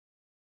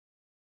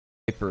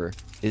Viper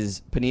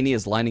is Panini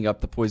is lining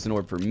up the poison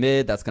orb for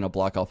mid. That's going to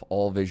block off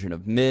all vision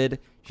of mid.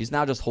 She's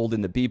now just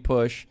holding the B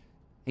push.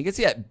 You can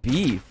see at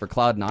B for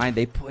Cloud9,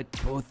 they put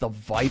both the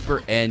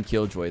Viper and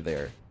Killjoy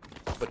there.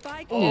 But,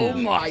 oh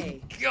my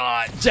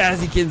god!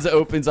 Jazzykins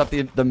opens up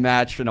the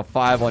match in a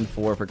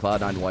 5-on-4 for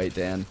Cloud9 White,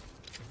 Dan.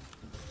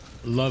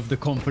 Love the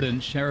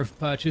confident Sheriff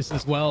purchase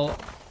as well.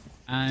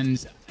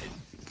 And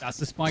that's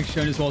the spike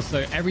shown as well.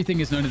 So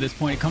everything is known at this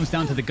point. It comes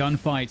down to the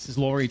gunfights as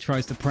Lorri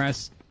tries to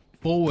press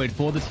forward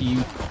for the team,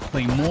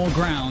 playing more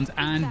ground,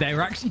 and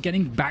they're actually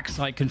getting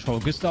backside control.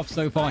 Good stuff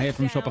so far here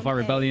from Shopify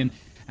Rebellion,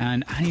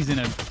 and Annie's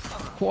in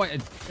quite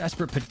a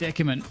desperate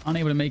predicament,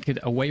 unable to make it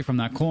away from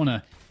that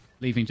corner,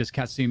 leaving just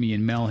Katsumi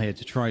and Mel here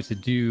to try to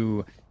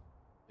do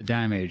the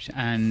damage.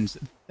 And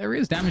there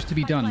is damage to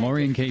be done.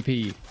 Lorri and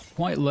KP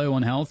quite low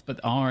on health, but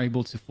are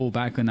able to fall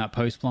back on that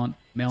post plant.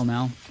 Mel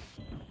now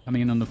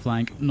coming in on the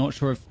flank. Not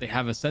sure if they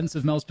have a sense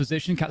of Mel's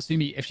position.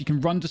 Katsumi, if she can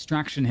run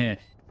distraction here,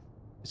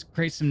 just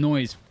create some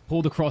noise,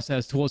 pull the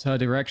crosshairs towards her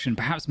direction.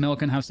 Perhaps Mel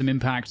can have some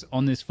impact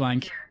on this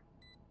flank.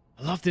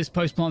 I love this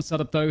post-plant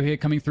setup, though, here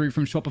coming through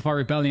from Shopify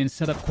Rebellion.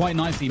 Set up quite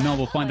nicely. Mel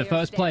will find the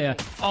first player.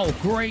 Oh,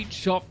 great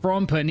shot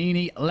from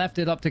Panini. Left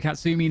it up to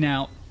Katsumi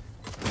now.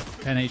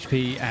 10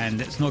 HP,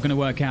 and it's not going to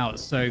work out.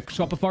 So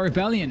Shopify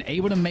Rebellion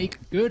able to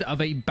make good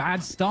of a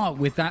bad start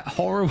with that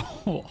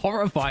horrible,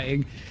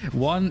 horrifying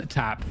one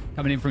tap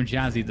coming in from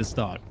Jazzy at the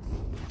start.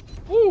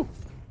 Woo!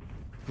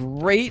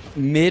 Great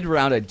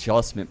mid-round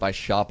adjustment by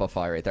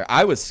Shopify right there.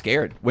 I was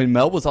scared. When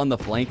Mel was on the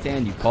flank,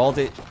 Dan, you called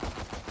it.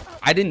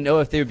 I didn't know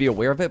if they would be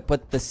aware of it,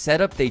 but the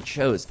setup they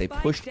chose, they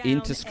pushed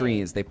into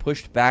screens, they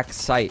pushed back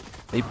sight,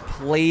 they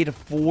played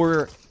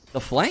for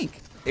the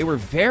flank. They were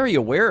very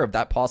aware of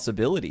that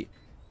possibility.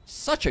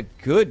 Such a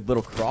good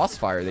little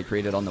crossfire they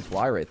created on the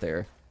fly right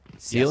there.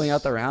 Sealing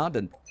out the round,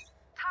 and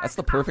that's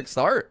the perfect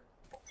start.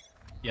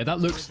 Yeah, that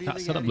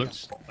setup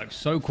looks like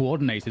so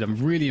coordinated. I'm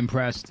really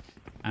impressed.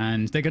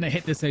 And they're going to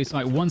hit this A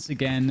site once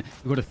again.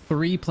 We've got a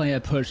 3-player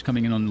push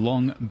coming in on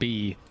long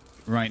B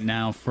right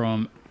now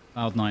from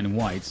Cloud9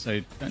 White.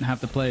 So don't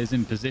have the players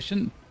in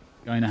position.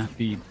 Going to have to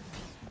be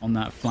on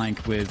that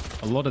flank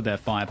with a lot of their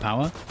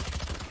firepower.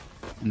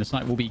 And the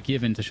site will be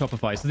given to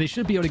Shopify. So they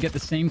should be able to get the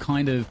same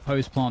kind of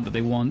post plant that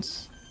they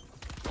want.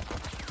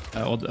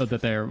 Or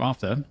that they're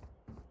after.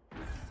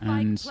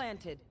 And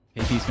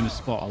KP's going to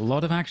spot a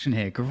lot of action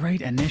here.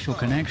 Great initial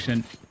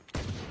connection.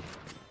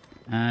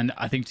 And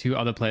I think 2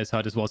 other players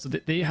heard as well. So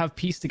they have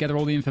pieced together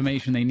all the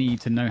information they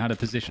need to know how to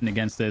position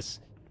against this.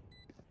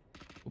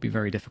 It will be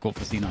very difficult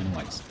for C9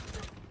 Whites.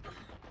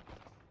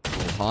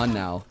 Han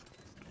now.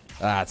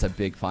 That's a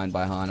big find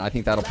by Han. I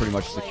think that'll pretty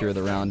much secure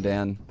the round,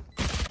 Dan.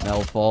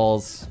 Mel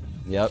falls.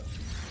 Yep.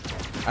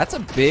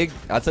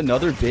 That's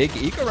another big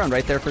eco round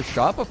right there for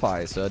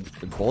Shopify. So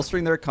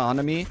bolstering their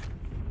economy.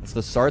 It's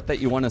the start that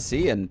you want to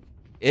see. And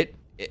it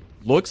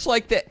looks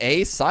like the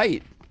A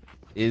site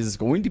is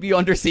going to be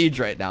under siege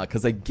right now,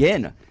 because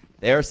again,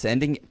 they are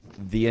sending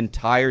the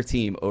entire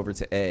team over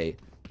to A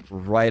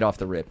right off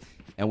the rip.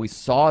 And we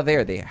saw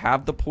there, they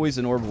have the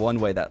poison orb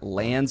one way that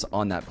lands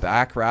on that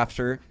back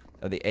rafter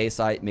of the A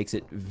site, makes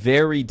it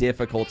very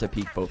difficult to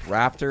peek both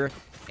rafter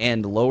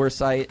and lower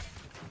site,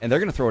 and they're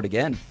going to throw it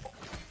again.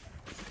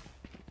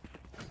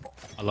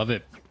 I love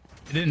it.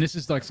 And this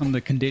is like some of the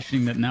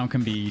conditioning that now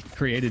can be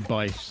created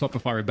by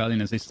Shopify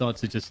Rebellion as they start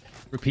to just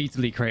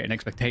repeatedly create an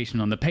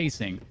expectation on the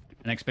pacing,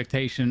 an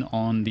expectation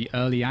on the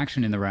early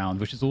action in the round,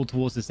 which is all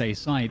towards this A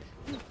site.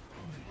 You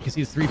can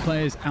see there's 3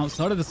 players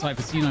outside of the site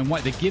for C9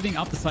 White. They're giving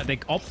up the site. They're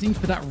opting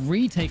for that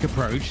retake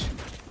approach.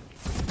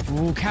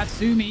 Oh,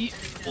 Katsumi.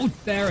 Oh,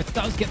 there. It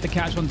does get the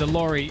catch on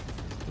Lorri.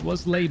 It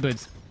was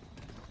labored.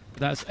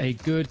 That's a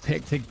good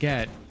pick to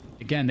get.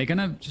 Again, they're going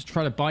to just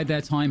try to bide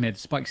their time here. The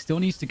spike still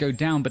needs to go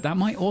down, but that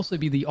might also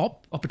be the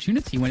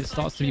opportunity when it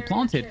starts to be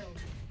planted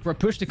for a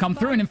push to come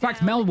through. And in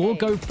fact, Mel will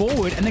go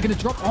forward, and they're going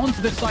to drop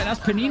onto the site. That's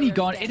Panini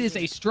gone. It is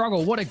a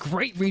struggle. What a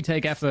great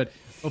retake effort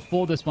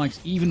before the spike's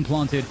even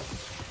planted.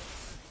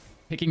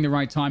 Picking the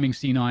right timing,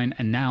 C9,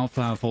 and now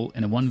flowerful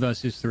in a 1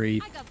 versus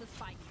 3.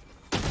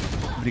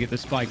 To get the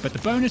spike, but the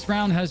bonus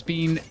round has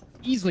been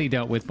easily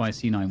dealt with by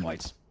C9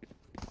 Whites.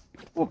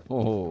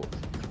 Oh,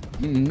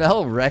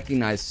 Mel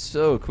recognized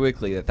so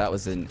quickly that that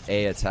was an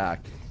A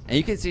attack, and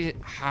you can see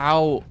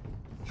how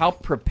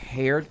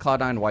prepared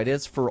Cloud9 White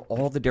is for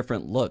all the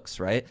different looks,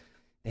 right?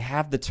 They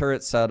have the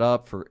turret set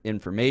up for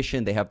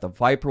information. They have the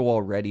Viper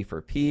wall ready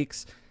for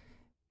peaks,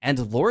 and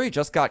Lorri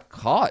just got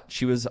caught.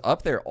 She was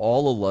up there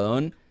all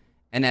alone,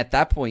 and at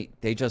that point,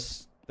 they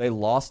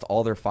lost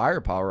all their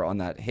firepower on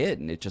that hit,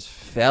 and it just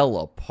fell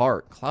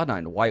apart.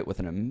 Cloud9 White with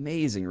an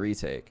amazing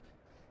retake.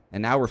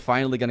 And now we're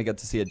finally going to get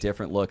to see a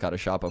different look out of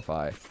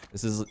Shopify.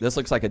 This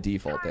looks like a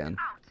default, Dan.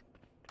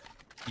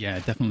 Yeah,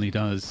 it definitely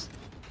does.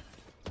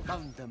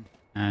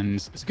 And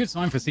it's a good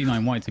sign for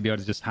C9 White to be able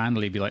to just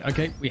handily be like,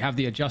 okay, we have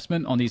the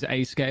adjustment on these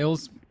A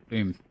scales.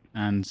 Boom.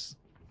 And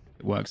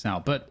it works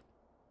out. But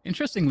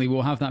interestingly,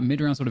 we'll have that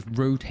mid-round sort of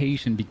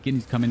rotation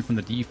begin to come in from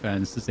the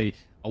defense as they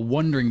are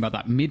wondering about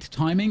that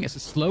mid-timing. It's a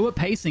slower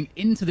pacing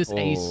into this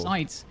A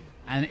site.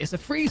 And it's a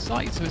free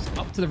site, so it's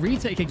up to the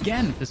retake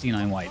again for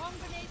C9 White.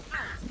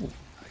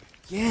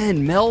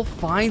 Again, Mel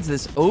finds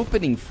this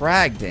opening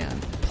frag, Dan.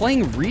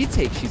 Playing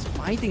retake, she's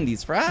finding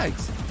these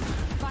frags.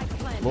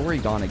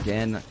 Lorri gone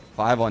again.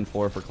 5-on-4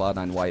 for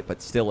Cloud9 White,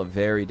 but still a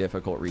very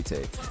difficult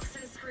retake.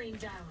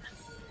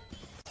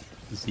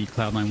 You see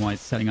Cloud9 White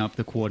setting up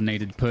the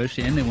coordinated push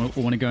in. They want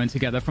to go in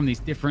together from these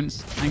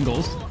different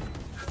angles.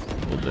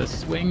 Well, the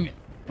swing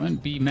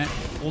won't be met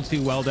all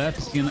too well there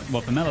for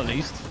for Mel at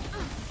least.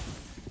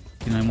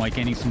 C9 White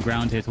gaining some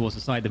ground here towards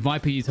the side. The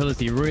Viper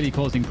utility really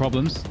causing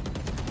problems.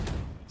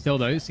 Still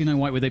though, C9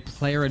 White with a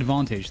player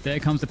advantage. There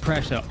comes the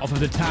pressure off of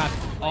the tap.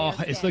 Oh,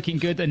 it's looking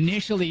good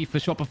initially for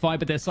Shopify,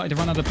 but they're starting to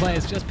run other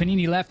players. Just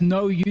Panini left.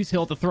 No use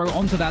hill to throw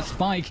onto that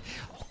spike.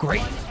 Oh,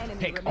 great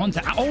pick onto...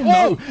 Oh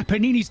no!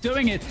 Panini's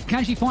doing it.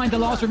 Can she find the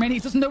last remaining?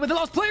 He doesn't know where the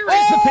last player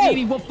is, but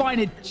Panini will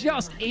find it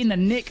just in the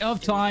nick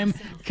of time.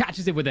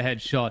 Catches it with a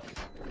headshot.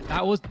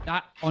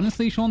 That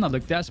honestly, Sean, that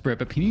looked desperate,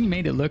 but Panini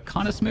made it look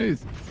kind of smooth.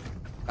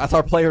 That's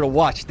our player to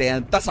watch,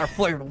 Dan. That's our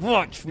player to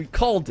watch. We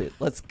called it.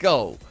 Let's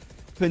go.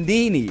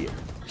 Panini.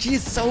 She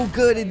is so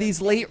good in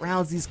these late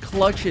rounds, these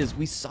clutches.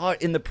 We saw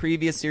it in the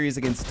previous series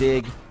against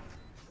Dig.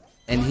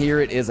 And here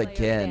it is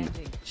again.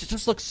 She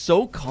just looks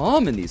so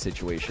calm in these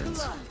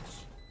situations.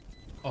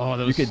 Oh,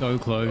 that was so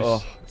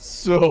close.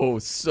 Oh,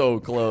 so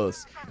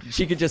close.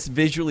 She could just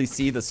visually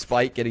see the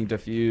spike getting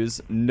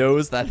diffused.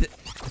 Knows that...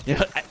 You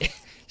know,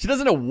 she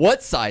doesn't know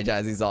what side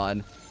Jazzy's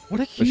on.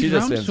 What a huge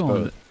round,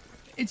 Sean.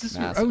 It's just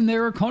own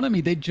their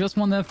economy. They just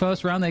won their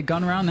first round, their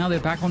gun round. Now they're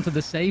back onto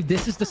the save.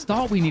 This is the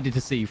start we needed to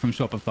see from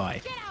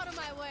Shopify. Get out of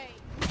my way.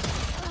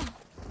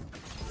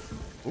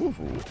 Ooh.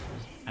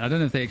 And I don't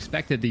know if they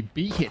expected the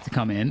B hit to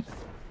come in,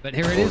 but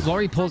here it is.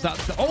 Lorri pulls out.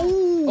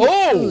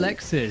 Oh,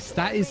 Alexis.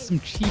 That is some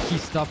cheeky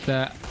stuff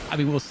there. I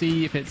mean, we'll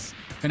see if it's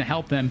going to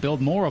help them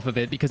build more off of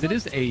it, because it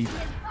is a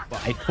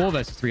 4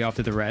 versus 3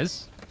 after the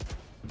res.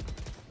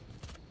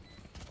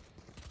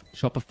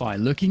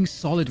 Shopify looking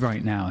solid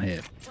right now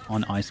here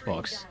on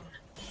ICEBOX.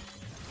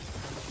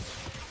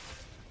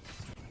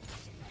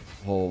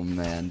 Oh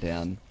man,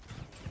 Dan.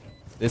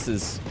 This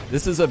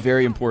is a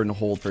very important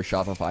hold for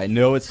Shopify. I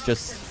know it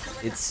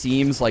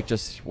seems like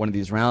just one of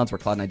these rounds where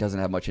Cloud9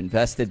 doesn't have much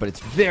invested, but it's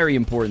very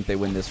important they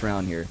win this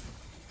round here.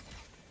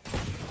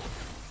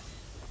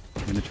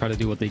 They're going to try to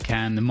do what they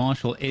can. The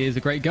Marshall is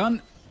a great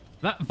gun.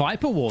 That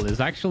Viper wall is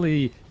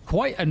actually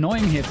quite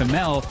annoying here for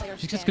Mel.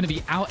 She's just going to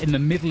be out in the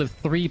middle of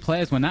 3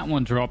 players when that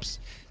one drops.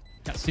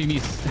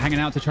 Katsumi's hanging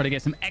out to try to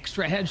get some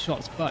extra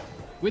headshots, but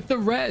with the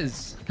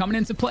res coming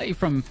into play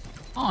from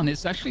On,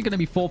 it's actually going to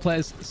be 4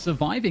 players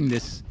surviving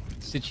this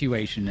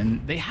situation,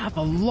 and they have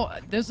a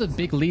lot. There's a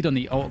big lead on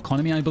the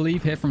economy, I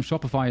believe, here from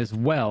Shopify as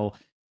well,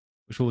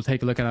 which we'll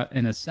take a look at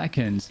in a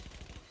second.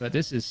 But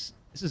this is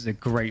a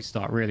great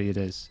start, really it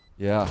is.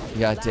 Yeah,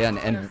 Dan,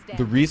 and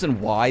the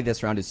reason why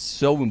this round is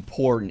so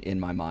important in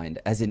my mind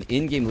as an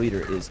in-game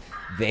leader is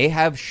they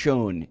have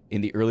shown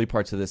in the early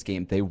parts of this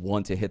game they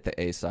want to hit the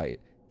A site.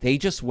 They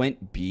just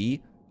went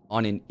B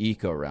on an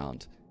eco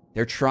round.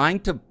 They're trying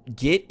to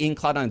get in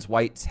Cloud9's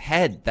White's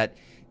head that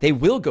they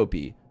will go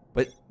B,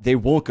 but they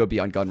won't go B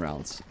on gun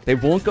rounds. They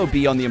won't go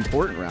B on the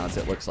important rounds,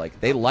 it looks like.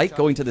 They like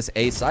going to this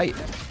A site,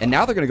 and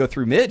now they're going to go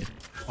through mid.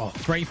 Oh,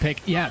 great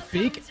pick. Yeah,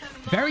 big,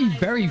 very,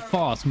 very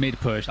fast mid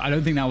push. I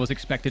don't think that was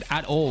expected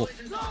at all.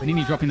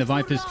 Panini dropping the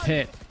Viper's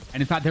pit.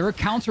 And in fact, there are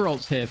counter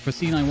ults here for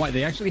C9 White.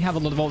 They actually have a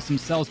lot of ults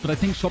themselves, but I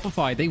think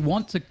Shopify, they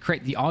want to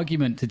create the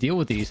argument to deal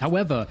with these.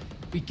 However,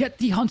 we get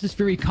the Hunter's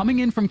Fury coming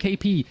in from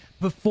KP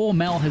before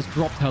Mel has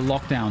dropped her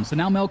lockdown. So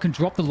now Mel can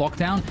drop the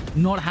lockdown,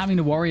 not having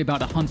to worry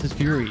about a Hunter's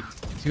Fury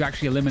to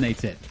actually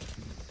eliminate it.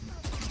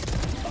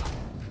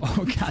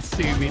 Oh,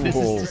 Katsumi, this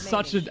is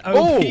such an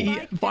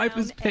OP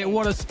Viper's pit.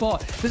 What a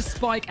spot. The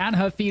spike and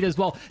her feed as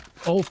well.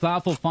 Oh,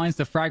 flowerful finds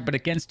the frag, but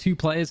against 2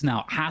 players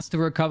now. Has to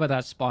recover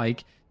that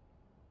spike.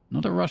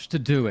 Not a rush to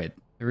do it.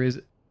 There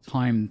is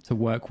time to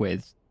work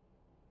with.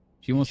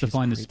 She wants to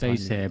find the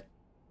space here.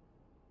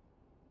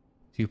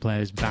 2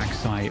 players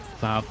backside.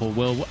 Flowerful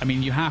will... I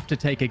mean, you have to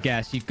take a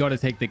guess. You've got to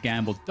take the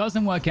gamble.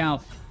 Doesn't work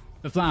out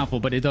for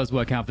Flowerful, but it does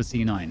work out for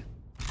C9.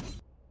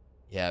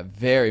 Yeah,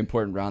 very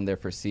important round there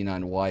for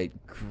C9 White.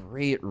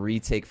 Great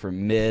retake for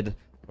mid.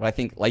 But I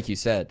think, like you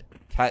said,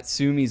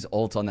 Katsumi's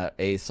ult on that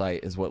A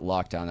site is what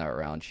locked down that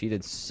round. She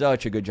did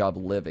such a good job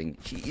living.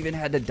 She even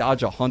had to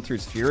dodge a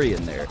Hunter's Fury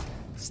in there.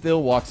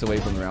 Still walks away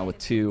from the round with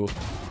 2.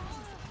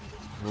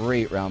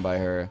 Great round by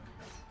her.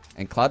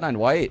 And Cloud9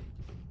 White,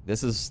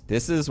 this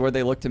is where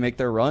they look to make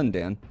their run,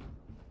 Dan.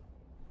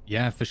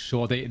 Yeah, for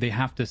sure. They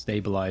have to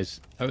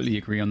stabilize. Totally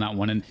agree on that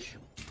one. And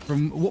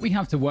from what we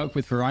have to work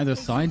with for either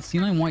side,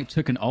 C9 White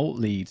took an ult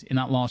lead in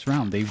that last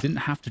round. They didn't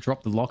have to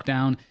drop the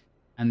lockdown,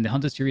 and the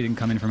Hunter's Fury didn't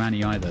come in from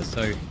Annie either.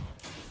 So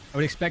I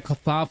would expect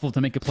Flowerful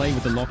to make a play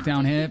with the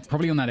lockdown here,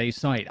 probably on that A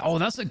site. Oh,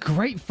 that's a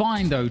great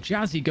find, though.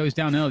 Jazzy goes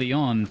down early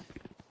on.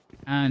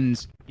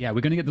 And yeah,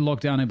 we're going to get the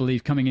lockdown, I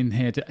believe, coming in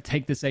here to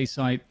take this A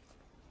site,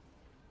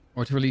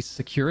 or to at least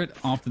secure it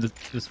after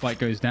the spike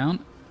goes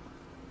down.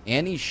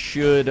 Annie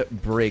should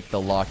break the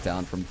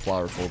lockdown from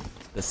flowerful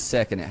the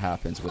second it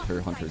happens with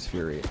her Hunter's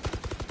Fury.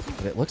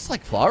 But it looks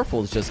like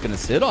flowerful is just going to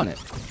sit on it.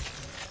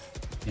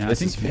 Yeah,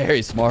 this is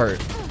very smart.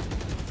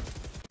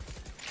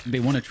 They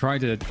want to try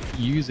to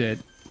use it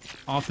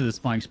after the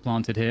spike's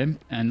planted here,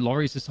 and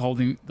Lorri's just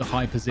holding the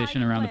high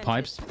position around the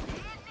pipes.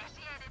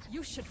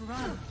 You should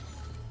run.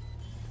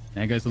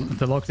 There goes the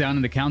lockdown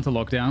and the counter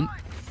lockdown.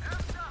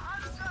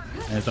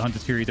 There's the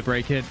Hunter's Fury to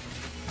break it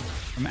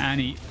from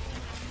Annie.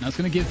 Now it's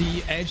going to give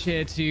the edge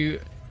here to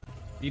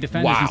the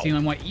defenders in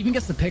C9 White. Even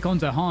gets the pick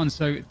onto Han,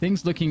 so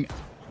things looking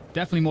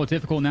definitely more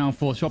difficult now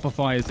for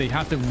Shopify as they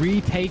have to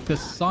retake the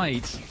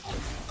site.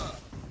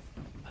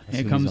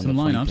 Here comes some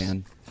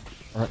lineups.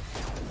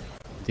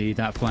 See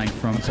that flank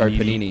from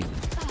Panini.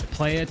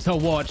 Player to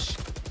watch.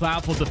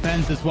 Flowerful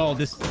defense as well.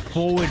 This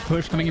forward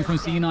push coming in from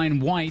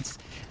C9 White.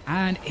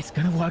 And it's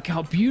going to work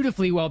out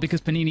beautifully well because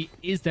Panini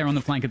is there on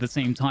the flank at the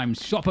same time.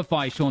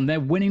 Shopify, Sean, they're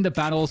winning the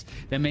battles.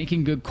 They're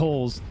making good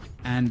calls.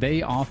 And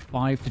they are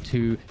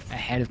 5-2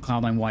 ahead of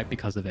Cloud9 White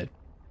because of it.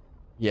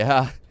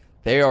 Yeah,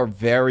 they are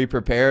very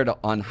prepared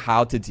on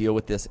how to deal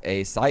with this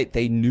A site.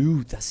 They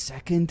knew the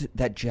second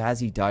that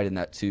Jazzy died in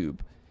that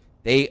tube,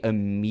 they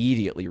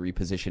immediately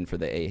repositioned for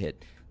the A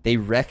hit. They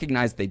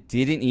recognized they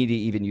didn't need to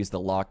even use the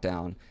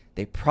lockdown.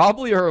 They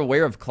probably are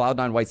aware of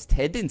Cloud9 White's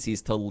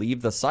tendencies to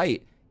leave the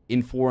site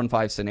in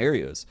 4-on-5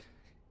 scenarios.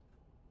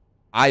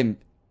 I'm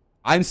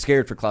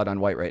scared for Cloud9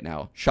 White right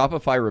now.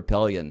 Shopify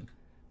Rebellion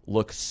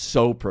looks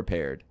so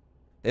prepared.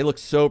 They look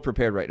so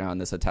prepared right now in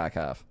this attack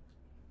half.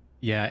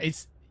 Yeah,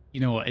 it's, you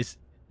know,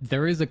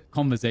 there is a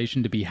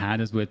conversation to be had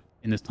as with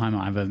in this time.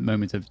 I have a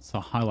moment to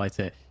highlight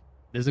it.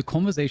 There's a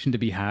conversation to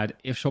be had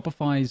if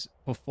Shopify's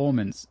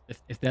performance,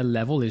 if their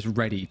level is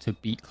ready to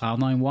beat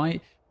Cloud9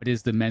 White, but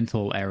is the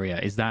mental area,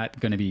 is that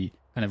going to be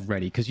kind of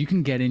ready? Because you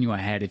can get in your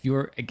head. If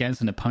you're against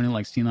an opponent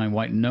like C9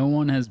 White, no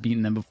one has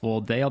beaten them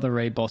before. They are the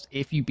raid boss.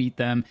 If you beat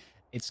them,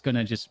 it's going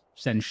to just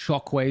send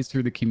shockwaves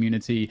through the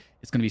community.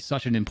 It's going to be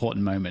such an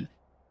important moment.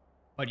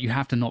 But you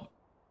have to not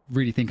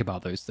really think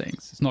about those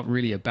things. It's not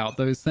really about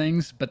those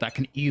things, but that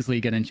can easily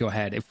get into your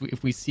head.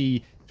 If we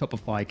see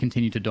Shopify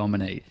continue to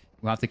dominate,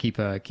 we'll have to keep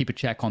a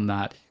check on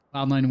that.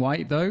 Cloud9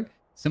 White, though,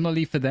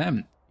 similarly for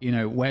them, you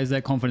know, where's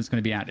their confidence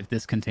going to be at if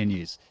this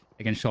continues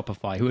against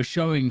Shopify, who are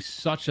showing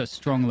such a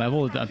strong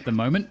level at the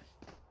moment?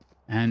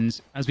 And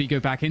as we go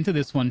back into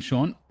this one,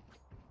 Sean,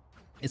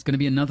 it's going to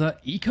be another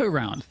eco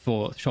round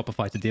for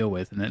Shopify to deal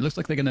with, and it looks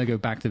like they're going to go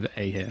back to the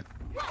A here.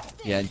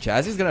 Yeah, and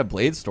Jazzy's going to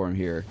Blade Storm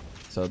here.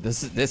 So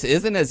this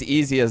isn't as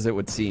easy as it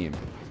would seem.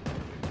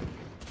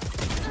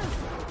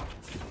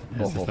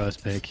 There's the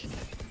first pick.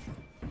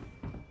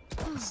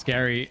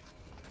 Scary.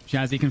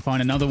 Jazzy can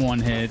find another one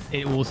here.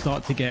 It will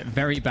start to get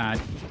very bad.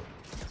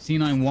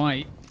 C9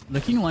 White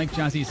looking like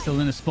Jazzy's still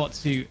in a spot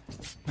to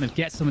kind of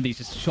get some of these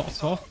just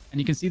shots off.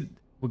 And you can see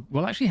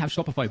we'll actually have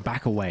Shopify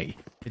back away.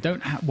 They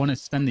don't want to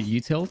spend the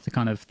util to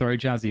kind of throw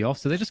Jazzy off,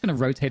 so they're just going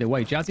to rotate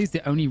away. Jazzy's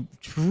the only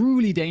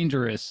truly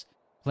dangerous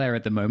player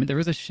at the moment. There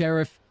is a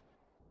Sheriff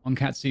on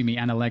Katsumi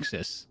and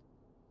Alexis.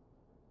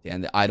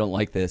 And I don't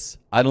like this.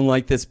 I don't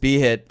like this B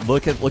hit.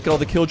 Look at all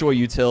the Killjoy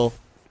util.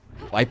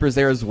 Viper's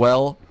there as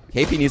well.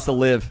 KP needs to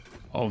live.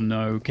 Oh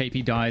no,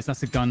 KP dies.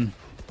 That's a gun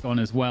gone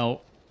as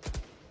well.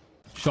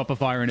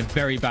 Shopify are in a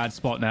very bad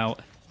spot now.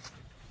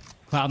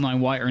 Cloud9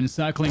 White are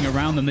encircling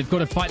around them. They've got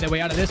to fight their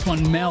way out of this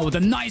one. Mel with a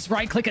nice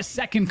right click. A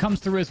second comes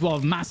through as well.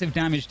 Massive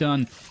damage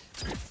done.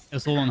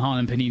 It's all on Han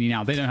and Panini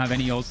now. They don't have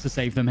any ults to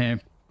save them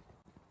here.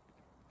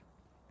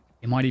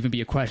 It might even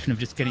be a question of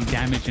just getting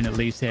damage in at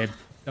least here.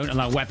 Don't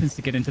allow weapons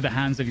to get into the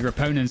hands of your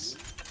opponents.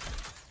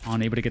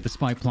 Aren't able to get the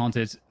spike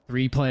planted.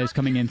 3 players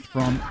coming in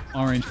from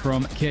Orange,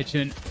 from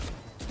Kitchen.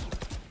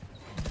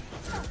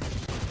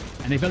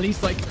 And they've at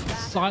least like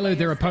siloed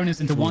their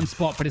opponents into one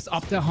spot, but it's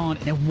up to Han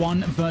in a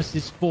 1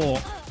 versus 4.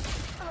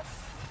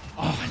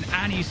 Oh, and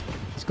Annie's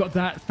got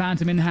that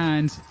Phantom in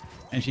hand,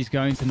 and she's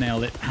going to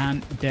nail it.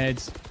 Han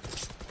dead.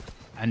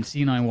 And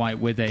C9 White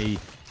with an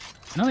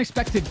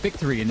unexpected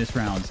victory in this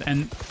round.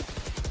 And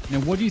you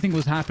know, what do you think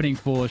was happening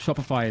for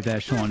Shopify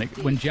there, Sean?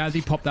 When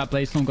Jazzy popped that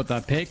Blaze Storm, got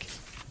that pick,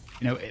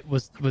 you know,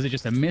 was it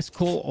just a missed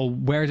call, or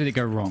where did it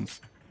go wrong?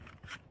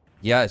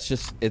 Yeah,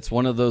 it's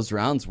one of those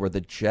rounds where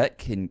the Jet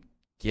can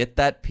get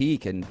that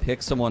peek and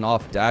pick someone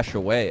off, dash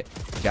away.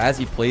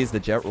 Jazzy plays the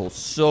Jet role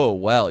so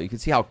well. You can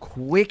see how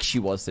quick she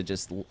was to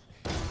just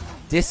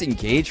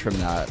disengage from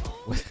that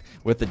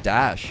with the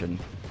dash, and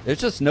there's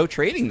just no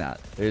trading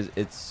that.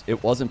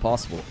 It wasn't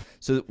possible.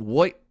 So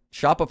what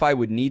Shopify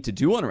would need to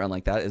do on a round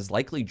like that is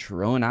likely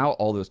drone out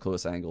all those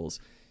close angles,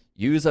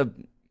 use a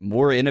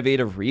more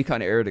innovative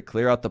recon area to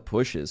clear out the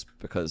pushes,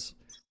 because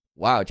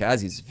wow,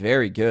 Jazzy's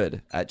very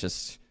good at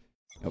just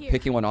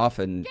picking one off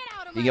and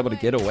being able to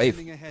get away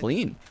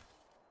clean.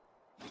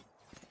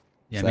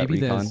 Yeah, maybe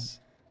there's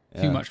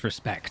too much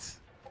respect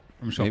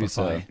from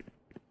Shopify.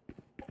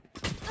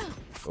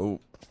 Oh.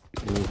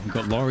 We've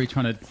got Lorri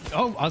trying to...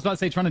 Oh, I was about to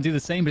say trying to do the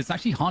same, but it's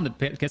actually Han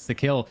that gets the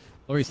kill.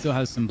 Lorri still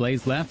has some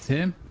blades left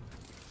here.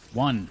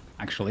 1,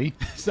 actually.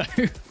 So,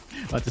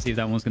 let's see if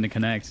that one's going to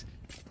connect.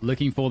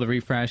 Looking for the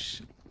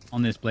refresh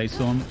on this Blade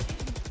Storm.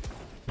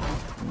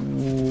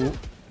 Ooh,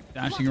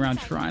 dashing around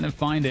trying to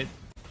find it.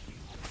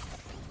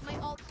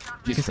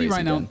 You can see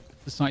right now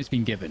the site's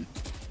been given.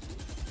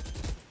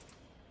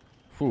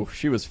 Whew,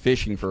 she was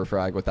fishing for a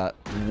frag with that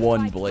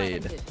one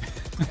blade.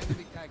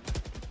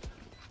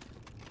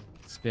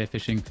 Spear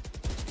fishing.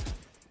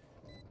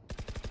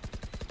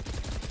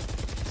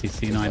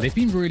 C9. They've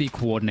been really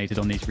coordinated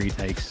on these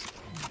retakes.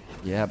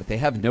 Yeah, but they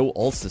have no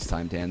ults this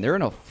time, Dan. They're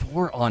in a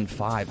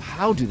 4-on-5.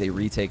 How do they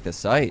retake the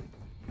site?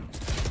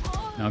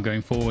 Now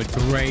going forward,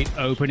 great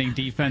opening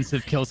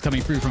defensive kills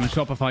coming through from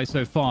Shopify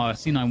so far.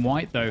 C9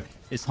 White, though,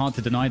 it's hard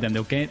to deny them.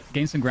 They'll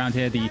gain some ground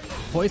here. The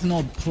Poison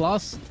Orb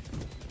plus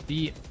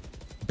the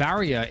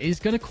barrier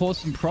is going to cause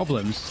some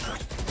problems.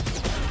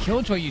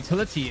 Killjoy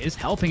utility is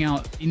helping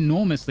out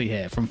enormously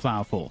here from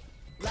flowerful.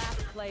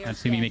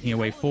 Katsumi making her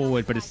way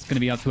forward, but it's going to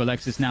be up to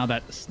Alexis now.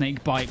 That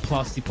snake bite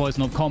plus the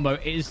poison orb combo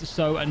is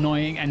so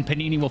annoying, and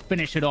Panini will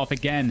finish it off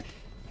again.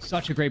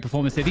 Such a great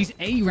performance there. These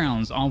A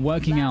rounds are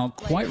working out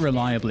quite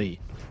reliably.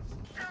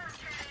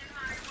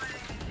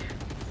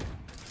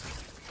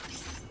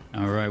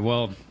 All right,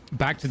 well,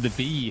 back to the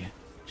B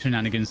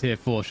shenanigans here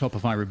for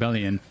Shopify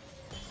Rebellion.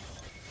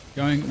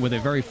 Going with a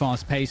very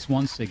fast pace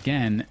once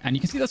again, and you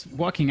can see that's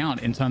working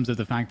out in terms of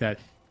the fact that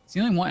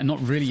C9 White are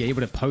not really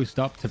able to post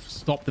up to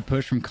stop the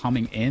push from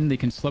coming in. They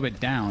can slow it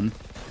down.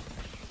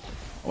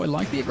 Oh, I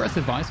like the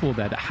aggressive ice wall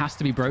there. That has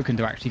to be broken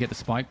to actually get the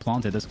spike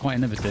planted. That's quite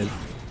innovative.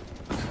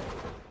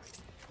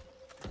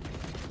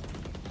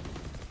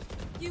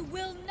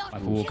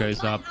 Viper wall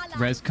goes up.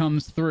 Res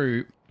comes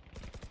through.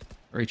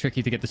 Very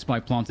tricky to get the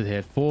spike planted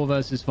here. 4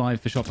 versus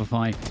 5 for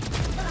Shopify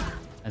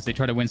as they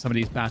try to win some of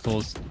these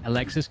battles.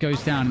 Alexis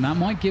goes down, and that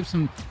might give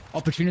some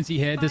opportunity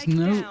here. There's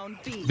no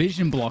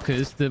vision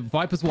blockers. The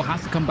Vipers will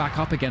have to come back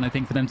up again, I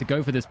think, for them to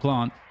go for this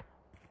plant.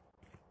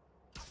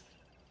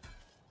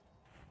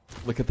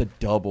 Look at the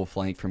double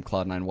flank from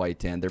Cloud9 White,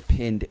 Dan. They're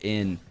pinned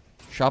in.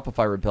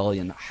 Shopify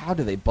Rebellion, how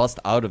do they bust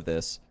out of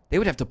this? They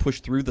would have to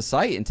push through the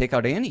site and take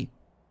out Annie.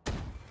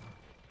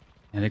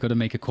 And they've got to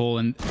make a call,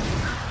 and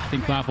I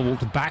think Flowerful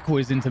walked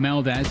backwards into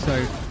Mel there,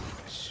 so...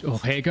 Oh,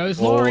 here goes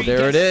Lorri. Oh,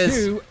 there it is.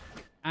 2.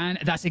 And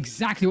that's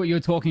exactly what you're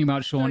talking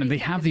about, Sean. And they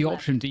have the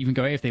option to even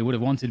go A if they would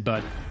have wanted,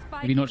 but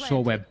maybe not sure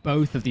where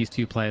both of these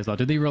two players are.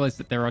 Do they realize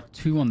that there are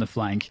 2 on the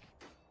flank?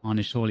 On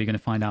is surely going to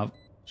find out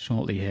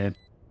shortly here.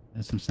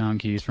 There's some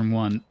sound cues from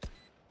one.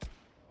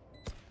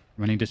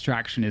 Running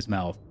distraction is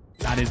Mel.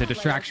 That is a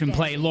distraction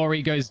play.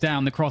 Lorri goes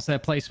down. The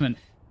crosshair placement.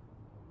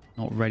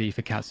 Not ready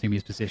for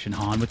Katsumi's position.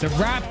 Han with the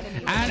wrap.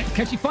 And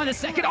can she find a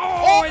second?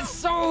 Oh, it's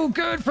so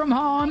good from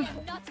Han.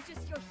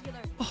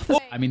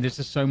 I mean, there's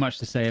just so much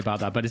to say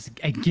about that, but it's,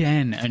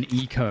 again, an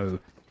eco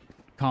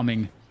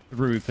coming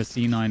through for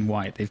C9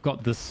 White. They've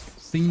got this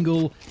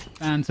single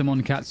Phantom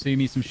on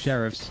Katsumi, some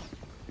Sheriffs.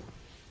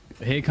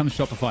 But here comes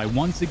Shopify.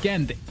 Once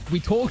again, we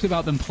talked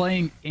about them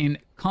playing in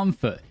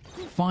comfort,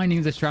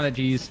 finding the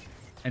strategies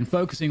and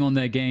focusing on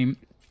their game.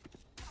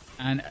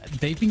 And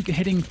they've been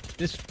hitting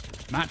this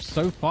match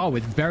so far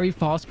with very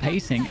fast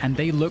pacing, and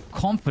they look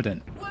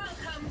confident.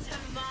 Welcome to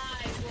my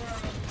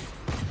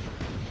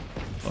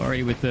world.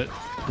 Lorri with the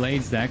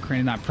blades there,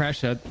 creating that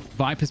pressure.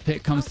 Viper's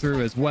Pit comes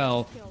through as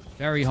well.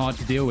 Very hard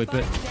to deal with,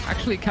 but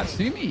actually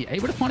Katsumi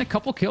able to find a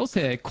couple kills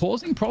here,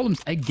 causing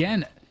problems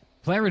again.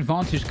 Player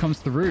advantage comes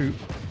through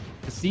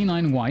the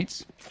C9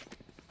 Whites.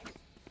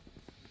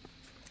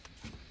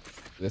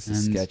 This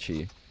is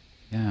sketchy.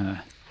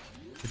 Yeah.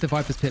 Did the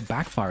Viper's Pit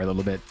backfire a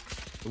little bit?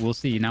 But we'll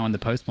see now in the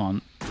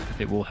post-spawn if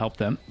it will help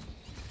them.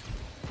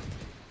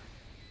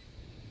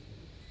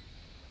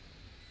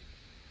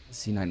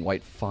 C9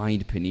 White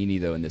find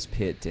Panini, though, in this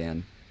pit,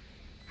 Dan.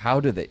 How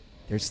do they...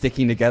 They're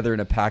sticking together in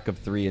a pack of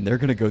 3, and they're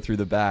going to go through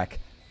the back.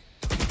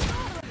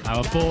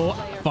 Powerful.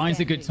 Finds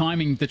a good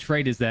timing. The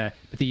trade is there,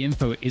 but the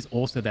info is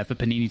also there for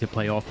Panini to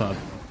play off of.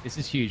 This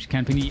is huge.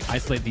 Can Panini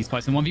isolate these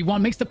fights in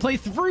 1v1? Makes the play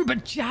through,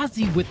 but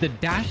Jazzy with the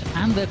dash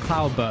and the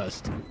cloud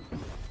burst.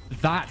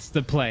 That's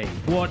the play.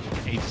 What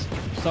a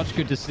such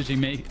good decision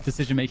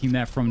making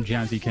there from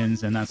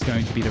Jazzykins, and that's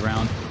going to be the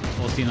round.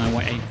 For C9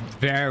 White, a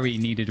very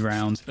needed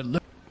round. But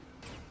look,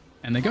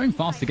 and they're going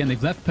fast again.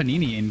 They've left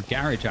Panini in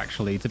garage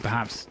actually to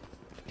perhaps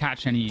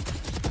catch any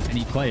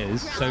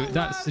players. So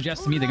that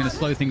suggests to me they're going to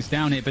slow things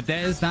down here. But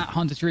there's that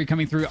Hunter Tree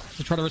coming through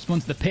to try to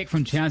respond to the pick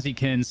from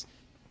Jazzykins.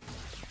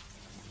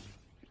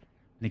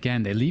 And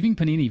again, they're leaving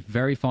Panini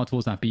very far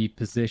towards that B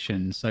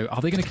position. So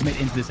are they going to commit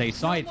into this A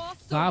site?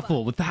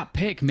 Powerful with that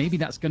pick. Maybe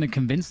that's going to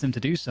convince them to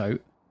do so.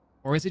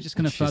 Or is it just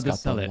going to further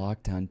sell it? She's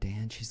got the lockdown,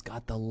 Dan. She's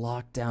got the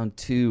lockdown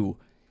too.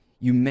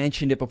 You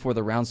mentioned it before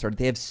the round started.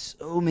 They have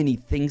so many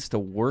things to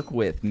work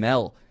with.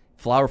 Mel,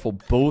 Flowerful,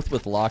 both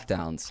with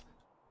lockdowns.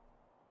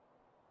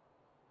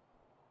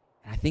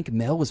 I think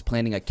Mel was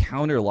planning a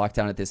counter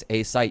lockdown at this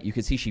A site. You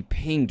can see she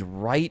pinged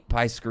right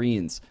by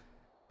screens.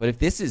 But if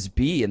this is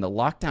B and the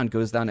lockdown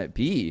goes down at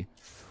B,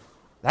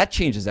 that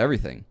changes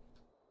everything.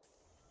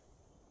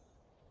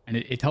 And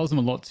it tells them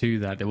a lot too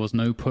that there was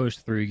no push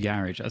through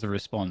garage as a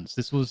response.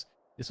 This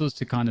This was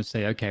to kind of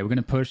say, okay, we're going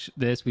to push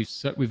this. We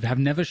have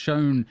never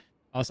shown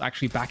us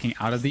actually backing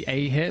out of the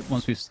A hit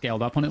once we've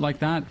scaled up on it like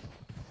that.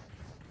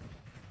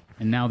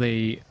 And now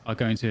they are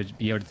going to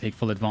be able to take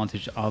full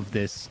advantage of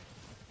this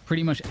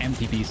pretty much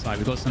empty B side.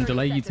 We've got some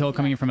delay util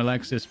coming in from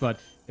Alexis, but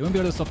they won't be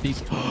able to stop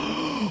these.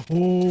 Oh,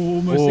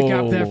 almost a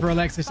gap there for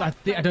Alexis. I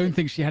don't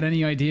think she had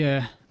any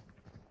idea.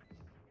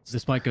 The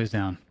spike goes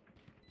down.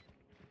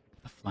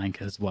 The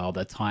flank as well.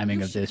 The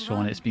timing of this,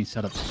 Sean, it's been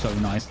set up so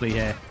nicely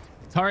here.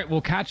 Turret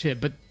will catch it,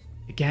 but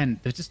again,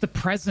 there's just the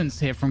presence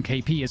here from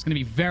KP. It's going to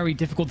be very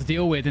difficult to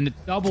deal with, and the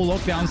double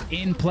lockdowns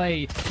in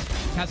play.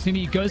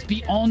 Katsumi goes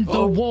beyond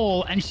the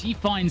wall, and she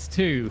finds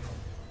 2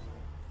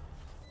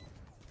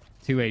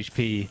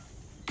 HP.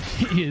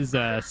 He is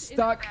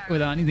stuck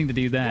without anything to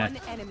do there. One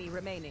enemy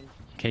remaining.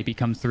 KP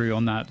comes through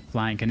on that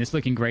flank, and it's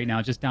looking great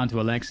now, just down to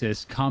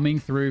Alexis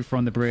coming through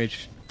from the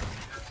bridge.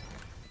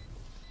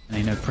 And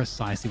they know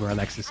precisely where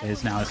Alexis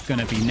is now. It's going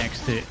to be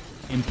next to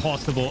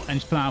impossible, and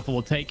flowerful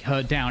will take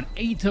her down.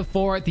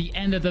 8-4 at the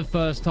end of the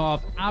first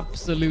half.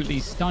 Absolutely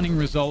stunning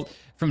result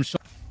from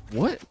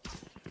What?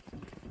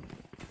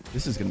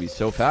 This is going to be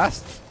so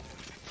fast.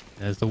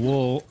 There's the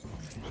wall.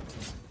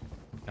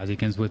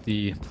 Azikins with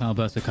the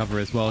Cloudburster cover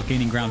as well,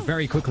 gaining ground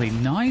very quickly.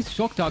 Nice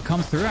shock dart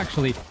comes through,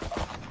 actually.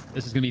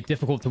 This is going to be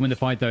difficult to win the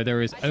fight, though.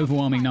 There is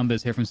overwhelming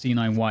numbers here from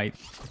C9 White.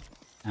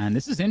 And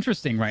this is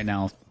interesting right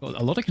now. Got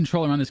a lot of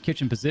control around this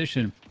kitchen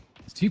position.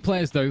 There's 2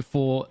 players, though,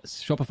 for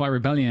Shopify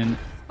Rebellion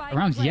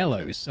around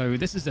yellow. So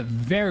this is a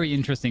very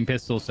interesting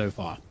pistol so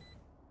far.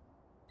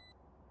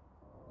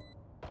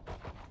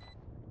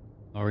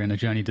 Lorri on a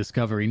journey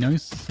discovery.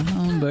 Knows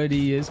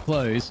somebody is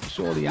close.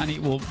 Surely Annie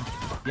will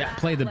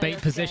play the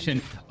bait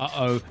position.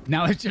 Uh-oh.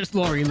 Now it's just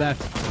Lorri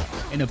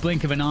left in a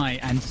blink of an eye.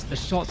 And the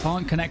shots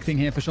aren't connecting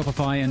here for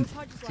Shopify. And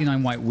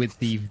C9 White with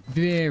the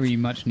very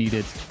much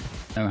needed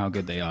know how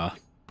good they are.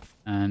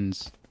 And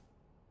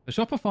for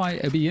Shopify,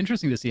 it'd be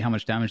interesting to see how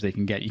much damage they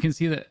can get. You can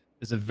see that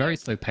there's a very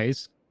slow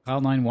pace.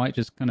 Cloud9 White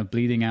just kind of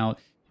bleeding out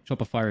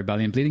Shopify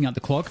Rebellion, bleeding out the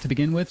clock to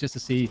begin with, just to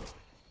see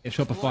if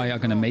Shopify are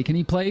going to make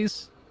any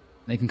plays.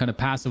 They can kind of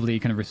passively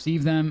kind of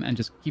receive them and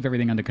just keep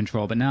everything under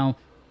control. But now,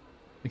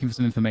 looking for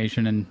some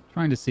information and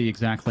trying to see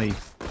exactly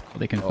what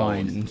they can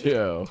find.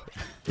 No,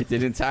 it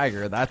didn't tag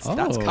her. That's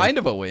kind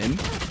of a win.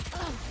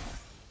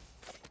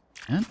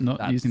 And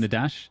not using the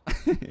dash.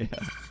 Yeah.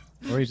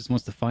 Or he just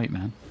wants to fight,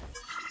 man.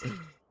 I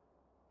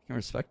can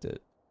respect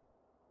it.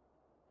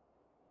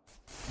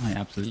 I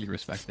absolutely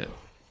respect it.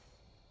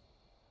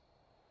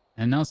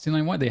 And now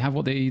C9 White, they have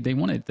what they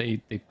wanted.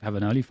 They have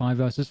an early 5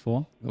 versus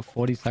 4. Got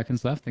 40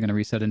 seconds left. They're going to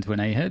reset into an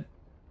A hit.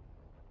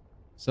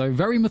 So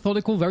very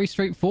methodical, very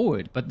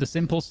straightforward. But the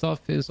simple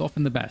stuff is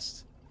often the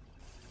best.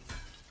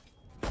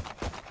 I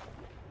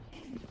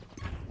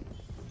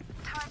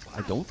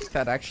don't think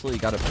that actually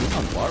got a pin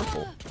on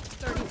Flowerful.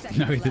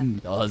 No, it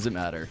didn't. Doesn't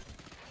matter.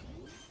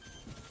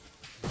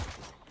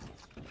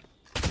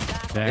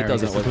 Very it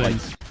doesn't look like.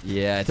 disciplined.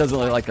 Yeah, it doesn't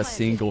look like a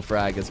single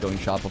frag is going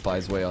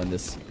Shopify's way on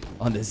this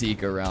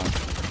eco round.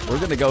 We're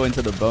gonna go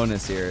into the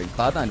bonus here, and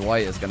Cloud9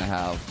 White is gonna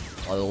have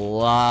a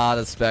lot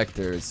of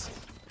specters.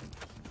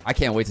 I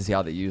can't wait to see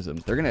how they use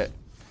them.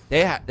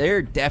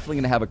 They're definitely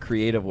gonna have a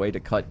creative way to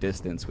cut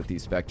distance with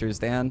these specters,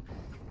 Dan.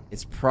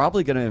 It's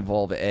probably gonna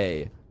involve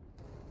A.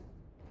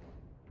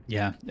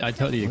 Yeah, I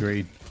totally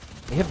agree.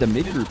 They have the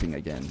mid grouping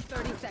again.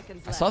 30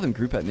 seconds I saw them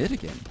group at mid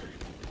again.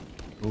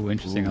 Oh,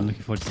 interesting. I'm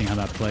looking forward to seeing how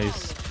that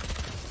plays.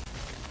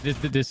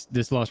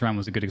 This last round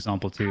was a good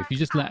example too. If you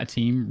just let a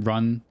team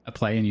run a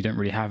play and you don't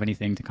really have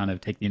anything to kind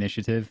of take the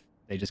initiative,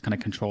 they just kind of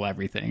control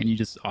everything and you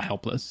just are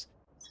helpless.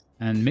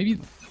 And maybe,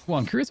 well,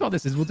 I'm curious about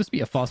this. Will this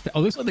be a fast? Oh,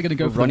 looks like they're going to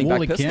go for the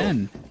wall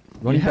again.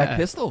 Running back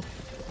pistol.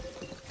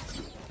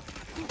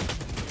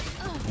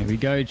 Here we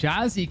go.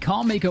 Jazzy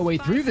can't make her way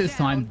through this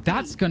time.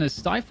 That's going to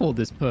stifle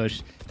this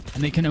push.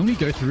 And they can only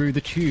go through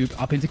the tube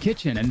up into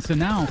kitchen. And so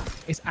now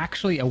it's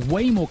actually a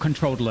way more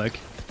controlled look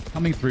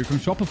coming through from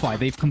Shopify.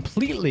 They've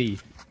completely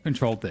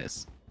controlled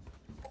this.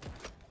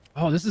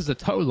 Oh, this is a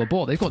total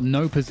abort. They've got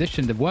no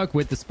position to work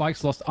with. The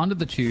spikes lost under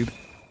the tube.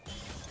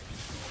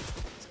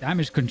 It's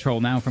damage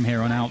control now from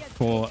here on out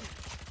for...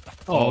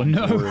 Oh,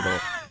 no. Brutal.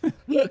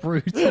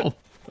 Brutal.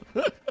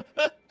 She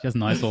has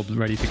nice orb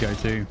ready to go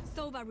too.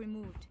 Silva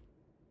removed.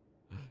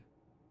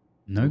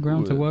 No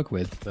ground to work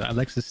with, but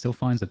Alexis still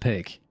finds a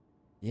pick.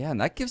 Yeah,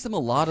 and that gives them a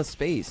lot of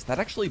space. That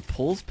actually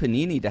pulls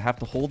Panini to have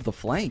to hold the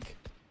flank.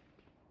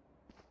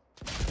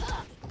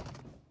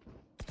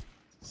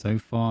 So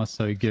far,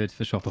 so good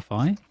for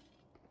Shopify.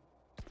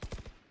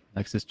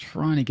 Alexis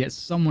trying to get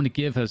someone to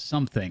give her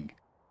something.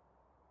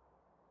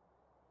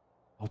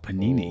 Oh,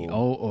 Panini.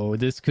 Oh,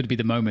 this could be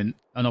the moment.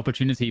 An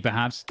opportunity,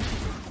 perhaps.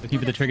 Looking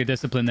for the trigger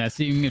discipline there.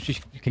 Seeing if she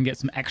can get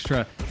some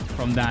extra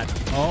from that.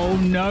 Oh,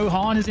 no.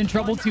 Han is in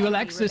trouble too.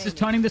 Alexis is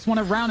turning this one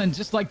around. And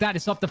just like that,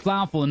 it's up to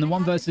Flowerful in the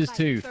 1 versus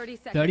 2.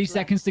 30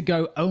 seconds to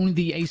go. Only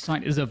the A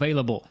site is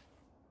available.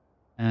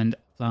 And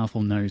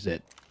Flowerful knows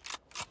it.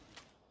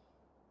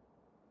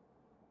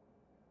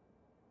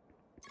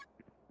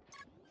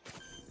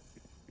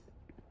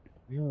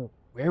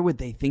 where would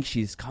they think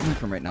she's coming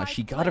from right now?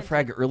 She got a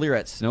frag earlier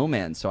at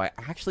Snowman, so I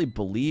actually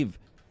believe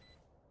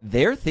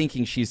they're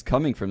thinking she's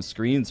coming from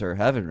screens or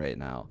heaven right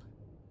now.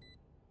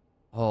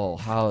 Oh,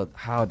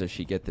 how does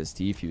she get this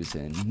defuse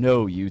in?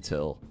 No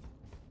util.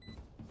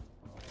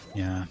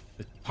 Yeah,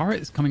 the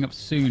turret is coming up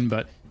soon,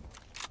 but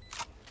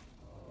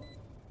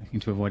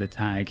looking to avoid a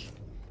tag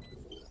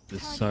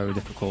is so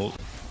difficult.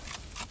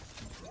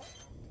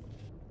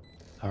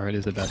 Turret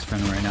is the best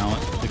friend right now,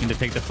 looking to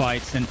take the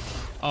fights, and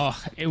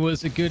oh, it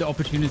was a good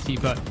opportunity,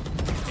 but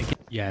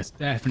yes,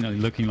 definitely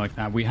looking like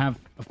that. We have,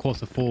 of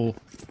course, the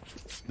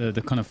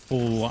kind of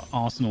full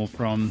arsenal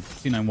from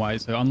C9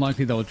 White, so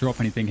unlikely they'll drop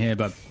anything here,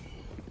 but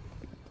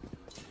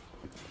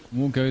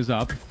wall goes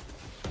up,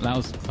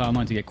 allows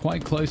Cloud9 to get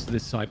quite close to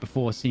this site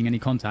before seeing any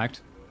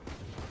contact.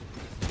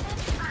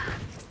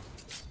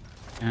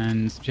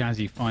 And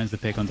Jazzy finds the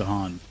pick onto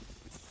Han.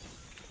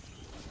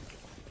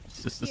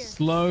 It's just a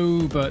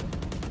slow but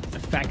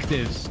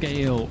effective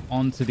scale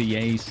onto the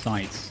A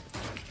sites.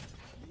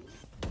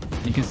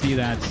 You can see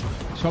that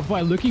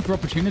Shopify looking for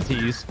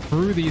opportunities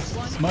through these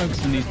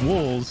smokes and these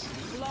walls,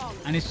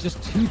 and it's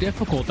just too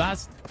difficult.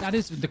 That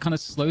is the kind of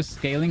slow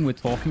scaling we're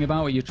talking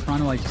about, where you're trying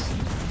to like just...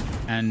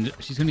 And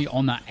she's going to be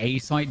on that A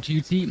site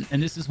duty,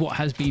 and this is what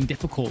has been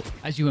difficult,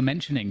 as you were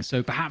mentioning.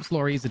 So perhaps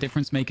Lorri is the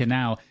difference maker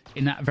now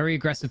in that very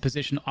aggressive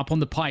position up on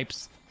the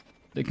pipes.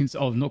 They can,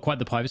 oh, not quite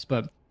the pipes,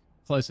 but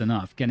close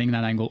enough, getting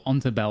that angle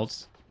onto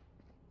belts.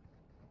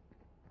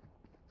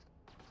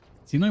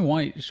 C9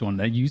 White, Sean,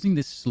 they're using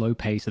this slow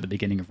pace at the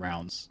beginning of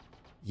rounds.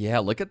 Yeah,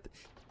 look at...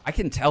 I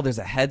can tell there's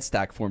a head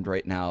stack formed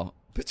right now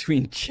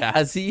between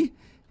Jazzy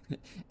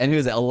and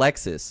who's it?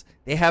 Alexis.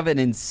 They have an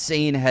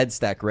insane head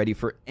stack ready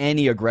for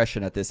any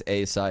aggression at this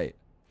A site.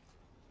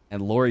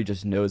 And Lorri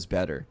just knows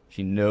better.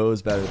 She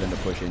knows better than to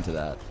push into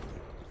that.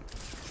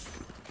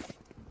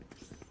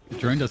 The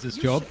drone does its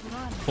job.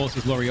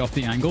 Forces Lorri off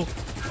the angle.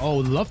 Oh,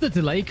 love the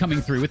delay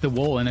coming through with the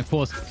wall. And of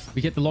course,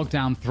 we get the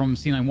lockdown from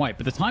C9 White.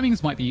 But the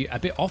timings might be a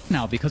bit off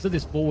now because of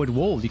this forward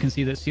wall. You can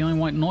see that C9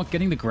 White not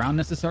getting the ground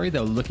necessary they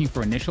were looking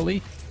for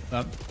initially.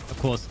 But of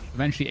course,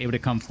 eventually able to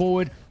come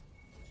forward.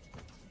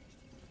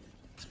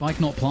 Spike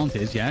not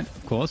planted yet,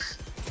 of course.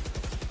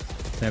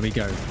 There we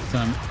go.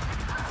 Some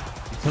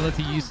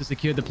utility used to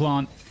secure the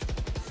plant.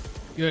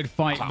 Good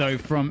fight, though,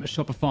 from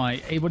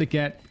Shopify. Able to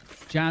get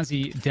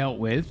Jazzy dealt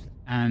with.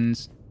 And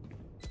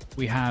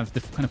we have the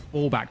kind of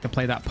fallback to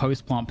play that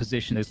post-plant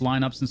position. Those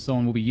lineups and so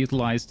on will be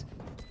utilized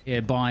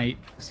here by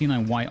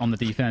C9 White on the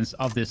defense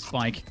of this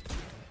spike.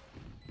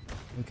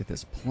 Look at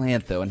this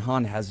plant, though. And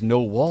Han has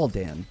no wall,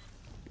 Dan.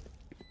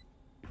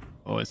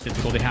 Oh, it's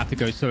difficult. They have to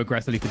go so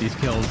aggressively for these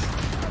kills.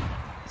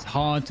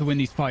 Hard to win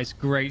these fights.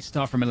 Great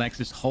stuff from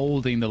Alexis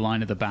holding the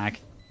line at the back.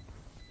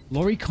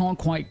 Lorri can't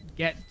quite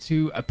get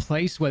to a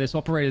place where this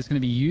operator is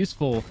going to be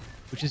useful,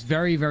 which is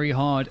very, very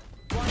hard.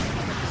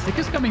 The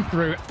sticker's coming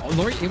through.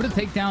 Lorri able to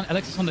take down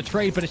Alexis on the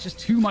trade, but it's just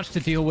too much to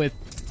deal with.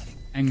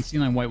 And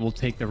C9 White will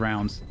take the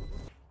rounds.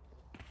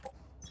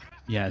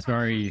 Yeah, it's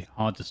very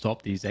hard to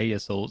stop these A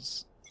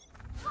assaults.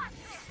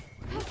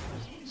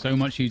 So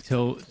much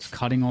util,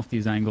 cutting off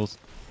these angles.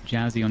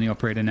 Jazzy on the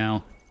operator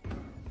now.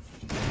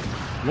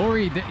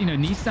 Lorri,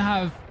 needs to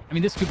have... I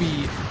mean, this could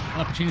be an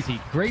opportunity.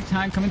 Great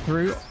tag coming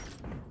through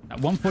at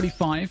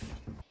 145.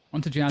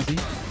 Onto Jazzy.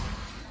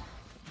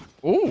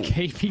 Ooh.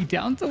 KP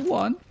down to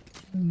 1.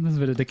 There's a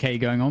bit of decay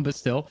going on, but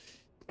still.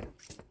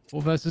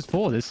 4 versus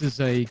 4. This is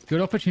a good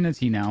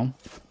opportunity now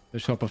for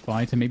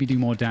Shopify to maybe do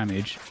more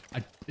damage.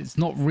 It's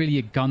not really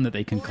a gun that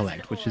they can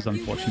collect, which is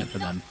unfortunate for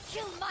them.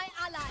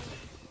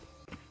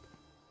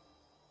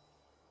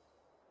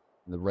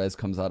 The res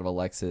comes out of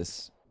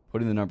Alexis,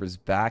 putting the numbers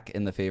back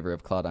in the favor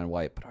of Cloud9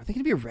 White. But are they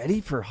going to be ready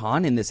for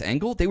Han in this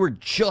angle? They were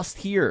just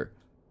here.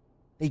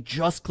 They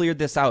just cleared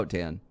this out,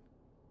 Dan.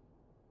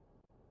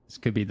 This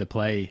could be the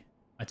play.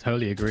 I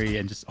totally agree.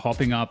 And just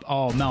hopping up.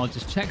 Oh, Mel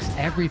just checks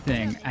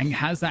everything and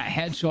has that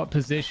headshot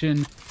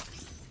position.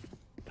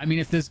 I mean,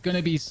 if there's going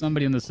to be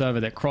somebody on the server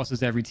that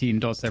crosses every T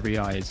and dots every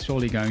I, it's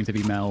surely going to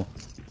be Mel.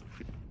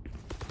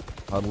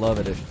 I'd love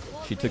it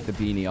if she took the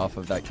beanie off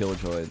of that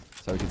Killjoy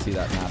so we could see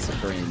that massive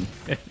brain.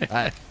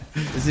 That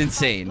is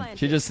insane.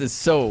 She just is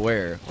so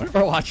aware. Whenever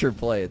I watch her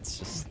play, it's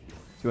just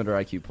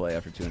 200 IQ play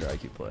after 200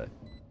 IQ play.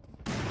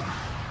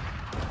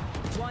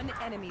 One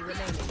enemy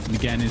remaining. And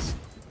again, it's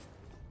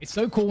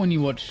so cool when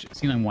you watch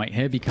C9 White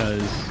here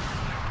because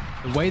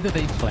the way that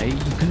they play,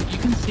 you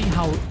can see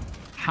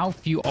how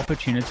few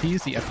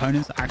opportunities the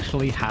opponents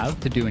actually have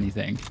to do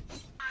anything.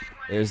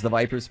 There's the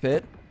Viper's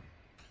Pit.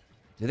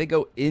 Do they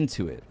go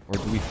into it, or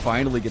do we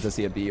finally get to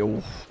see a B?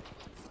 Oh.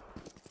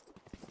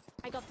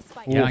 I got the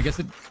spike. Yeah, I guess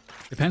it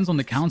depends on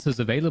the counters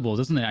available,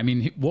 doesn't it? I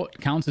mean,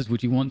 what counters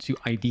would you want to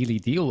ideally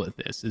deal with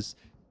this? Is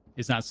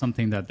that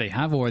something that they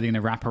have, or are they going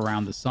to wrap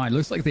around the side?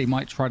 Looks like they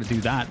might try to do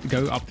that,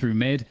 go up through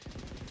mid.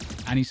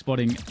 And he's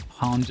spotting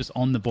Han just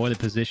on the boiler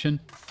position.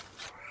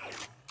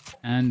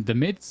 And the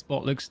mid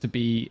spot looks to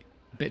be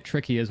a bit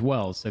tricky as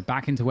well. So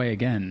back into A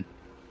again.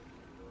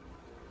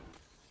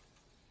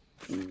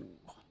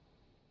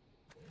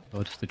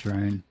 Dodge the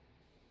drone.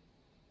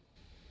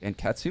 And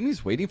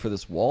Katsumi's waiting for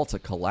this wall to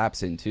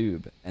collapse in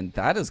tube. And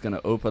that is going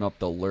to open up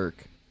the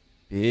lurk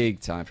big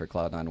time for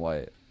Cloud9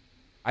 White.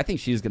 I think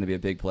she's going to be a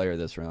big player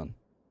this round.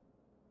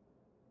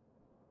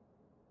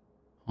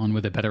 On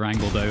with a better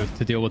angle, though,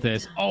 to deal with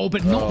this. Oh,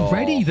 but not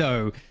ready,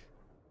 though.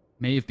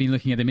 May have been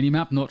looking at the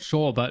minimap, not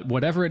sure. But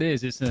whatever it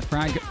is, it's a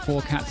frag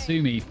for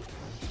Katsumi.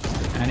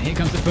 And here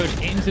comes the push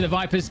into the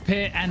Viper's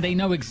pit. And they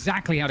know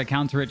exactly how to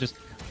counter it. Just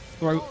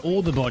throw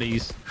all the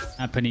bodies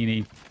at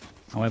Panini.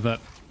 However,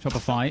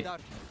 Shopify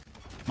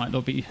might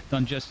not be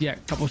done just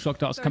yet. Couple shock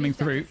darts coming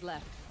through.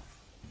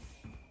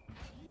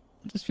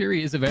 This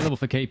Fury is available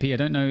for KP. I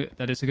don't know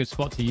that it's a good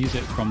spot to use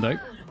it from, though.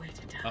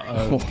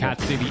 Uh-oh,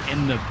 Katsumi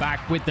in the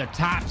back with the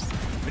taps.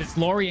 But it's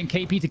Lorri and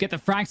KP to get the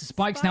frags. The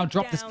spikes now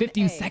drop. There's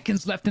 15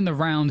 seconds left in the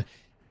round.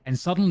 And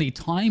suddenly,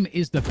 time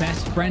is the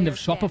best friend of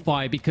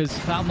Shopify because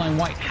Cloud9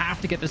 White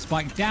have to get the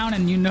spike down.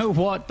 And you know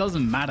what?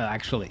 Doesn't matter,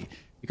 actually.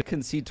 You could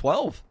concede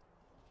 12.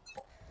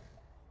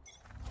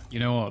 You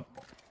know what?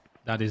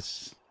 That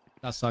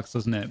sucks,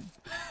 doesn't it?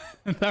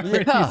 That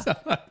really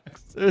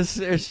sucks.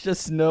 There's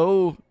just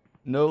no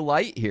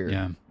light here.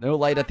 Yeah. No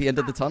light at the end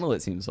of the tunnel,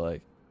 it seems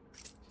like.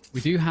 We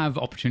do have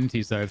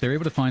opportunities, though. If they're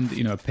able to find,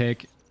 a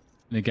pick, and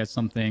they get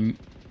something,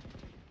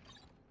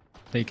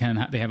 they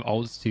have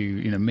ults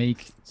to,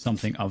 make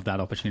something of that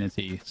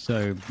opportunity.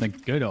 So,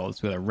 like, good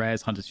ults with a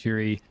Res, Hunter's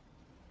Fury,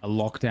 a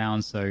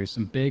lockdown. So,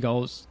 some big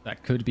ults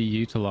that could be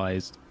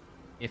utilized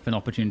if an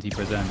opportunity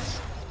presents.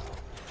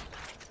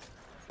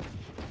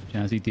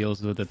 Jazzy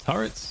deals with the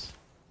turrets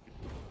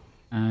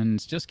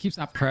and just keeps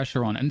that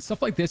pressure on. And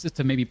stuff like this is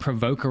to maybe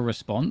provoke a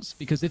response,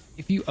 because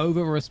if you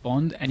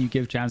over-respond and you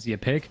give Jazzy a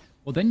pick,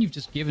 well, then you've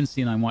just given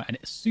C9 White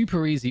a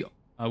super easy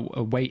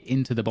a way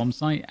into the bomb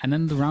site, and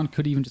then the round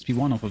could even just be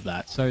won off of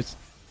that. So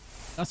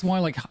that's why,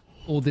 like,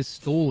 all this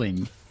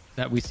stalling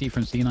that we see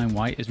from C9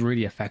 White is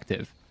really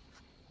effective.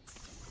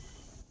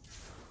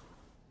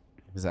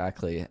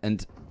 Exactly.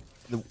 And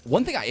the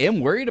one thing I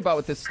am worried about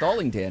with this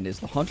stalling, Dan, is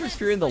the Hunter's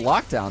Fury and the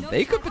lockdown.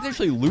 They could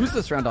potentially lose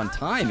this round on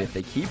time if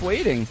they keep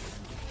waiting.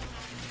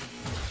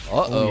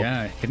 Uh-oh. Oh,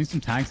 yeah, getting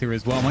some tags here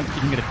as well. Might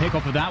even get a pick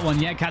off of that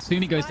one. Yeah,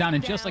 Katsumi goes down,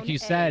 and just like you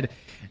said,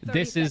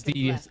 this is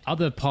the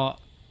other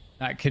part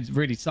that could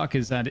really suck,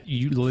 is that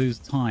you lose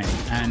time,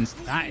 and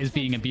that is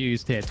being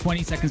abused here.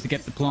 20 seconds to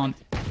get the plant.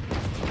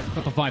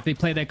 Shopify, if they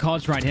play their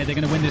cards right here, they're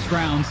going to win this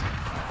round.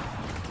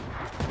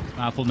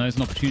 Flowerful knows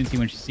an opportunity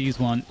when she sees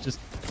one. Just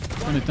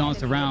trying to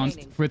dance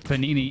around with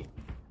Panini.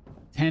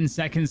 10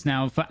 seconds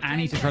now for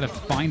Annie to try to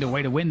find a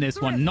way to win this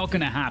one. Not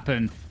going to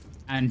happen.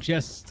 And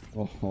just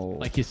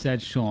like you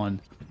said,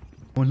 Sean.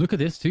 Well, look at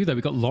this too, though.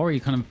 We got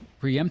Lorri kind of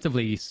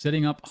preemptively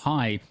sitting up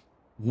high,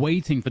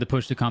 waiting for the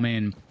push to come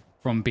in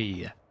from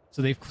B.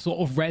 So they've sort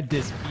of read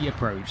this B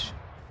approach.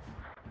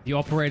 The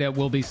operator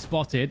will be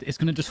spotted. It's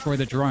going to destroy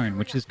the drone,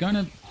 which is going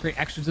to create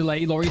extra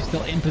delay. Lorri's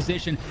still in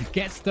position.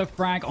 Gets the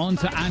frag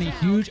onto Annie.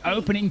 Huge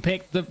opening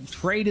pick. The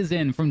trade is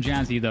in from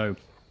Jazzy, though.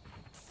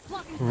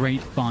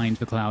 Great find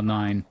for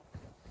Cloud9.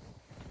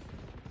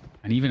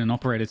 And even an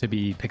operator to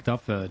be picked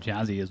up for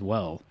Jazzy as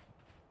well.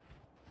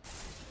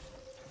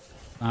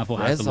 Flowerful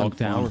has the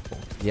lockdown.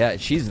 Yeah,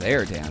 she's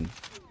there, Dan.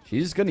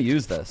 She's going to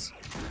use this.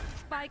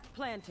 Spike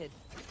planted.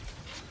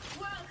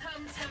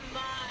 Welcome to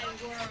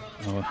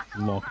my world. Oh,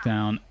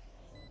 lockdown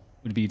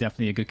would be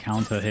definitely a good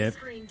counter here.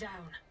 Screen down.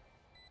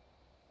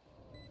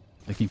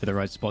 Looking for the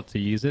right spot to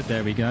use it.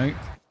 There we go.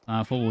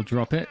 Flowerful will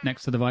drop it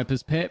next to the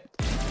Viper's pit.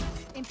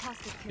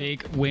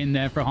 Big win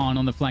there for Han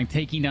on the flank,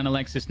 taking down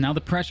Alexis. Now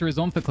the pressure is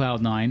on for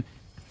Cloud9.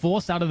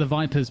 Forced out of the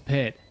Viper's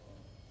pit.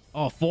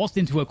 Oh, forced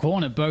into a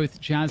corner,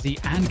 both Jazzy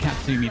and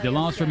Katsumi, the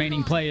last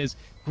remaining players.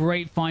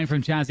 Great find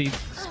from Jazzy.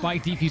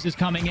 Spike defusers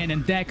coming in,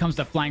 and there comes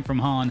the flank from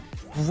Han.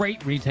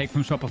 Great retake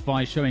from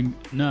Shopify, showing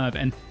nerve.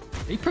 And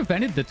they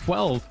prevented the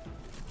 12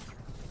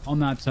 on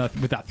that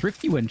with that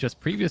thrifty win just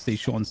previously,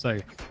 Sean. So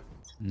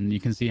you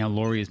can see how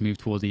Lorri has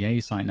moved towards the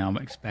A site now,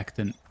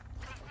 expectant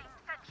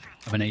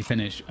of an A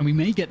finish. And we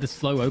may get the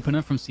slow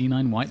opener from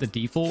C9 White, the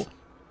default,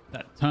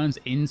 that turns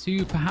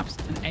into perhaps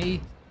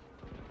an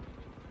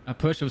a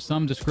push of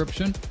some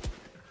description.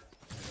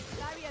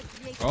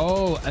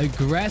 Oh,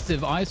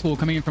 aggressive ice wall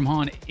coming in from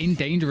Han in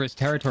dangerous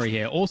territory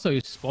here. Also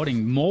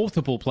spotting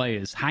multiple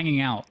players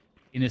hanging out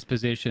in this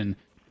position,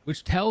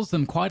 which tells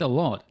them quite a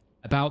lot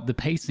about the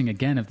pacing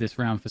again of this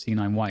round for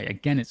C9 White.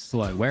 Again, it's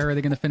slow. Where are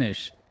they going to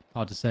finish?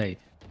 Hard to say.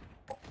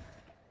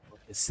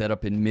 Set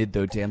up in mid,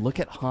 though, Dan. Look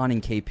at Han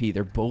and KP.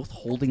 They're both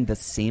holding the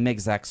same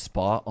exact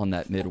spot on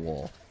that mid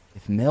wall.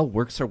 If Mel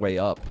works her way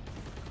up,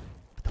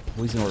 the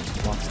poison orb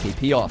blocks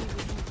KP off.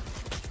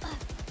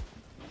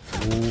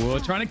 Ooh,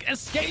 trying to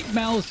escape.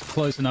 Mel's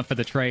close enough for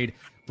the trade.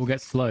 Will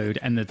get slowed,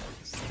 and the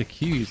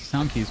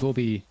sound cues will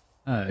be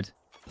heard.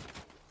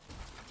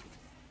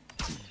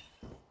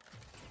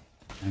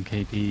 And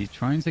KP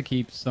trying to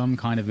keep some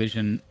kind of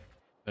vision,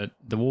 but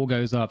the wall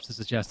goes up to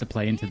suggest a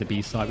play into the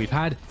B side. We've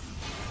got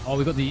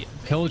the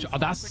pillage. Oh,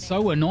 that's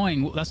so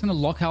annoying. That's going to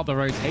lock out the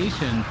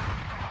rotation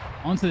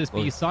onto this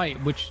B site,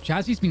 which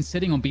Jazzy's been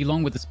sitting on B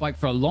long with the spike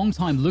for a long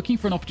time, looking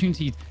for an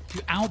opportunity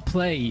to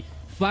outplay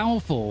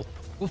Flowerful.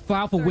 Will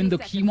flowerful win the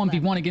key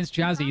 1v1 against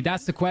Jazzy?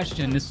 That's the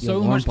question. There's so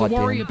alarm much to bot,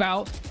 worry Dan.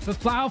 about for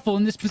flowerful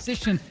in this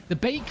position. The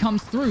bait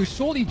comes through.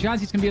 Surely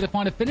Jazzy's going to be able to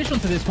find a finish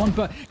onto this one,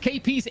 but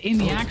KP's in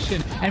the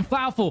action, and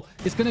flowerful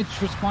is going to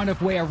just find a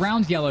way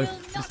around yellow.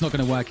 It's not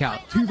going to work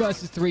out. 2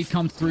 versus 3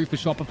 comes through for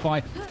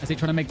Shopify as they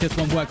try to make this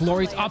one work.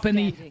 Lorri's up in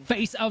the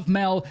face of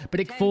Mel,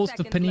 but it falls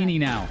to Panini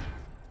now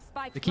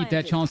Spike to keep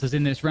their planted. chances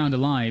in this round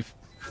alive.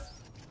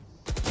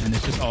 And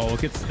it's just, oh,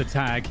 it gets the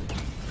tag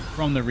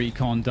from the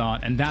recon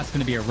dart, and that's going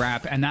to be a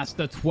wrap, and that's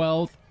the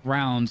 12th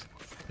round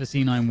for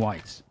C9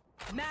 White.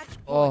 Match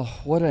Oh,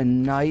 what a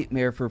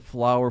nightmare for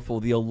flowerful.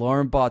 The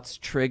alarm bot's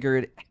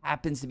triggered. It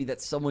happens to be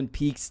that someone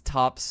peeks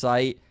top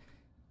sight.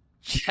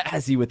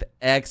 Jazzy with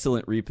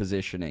excellent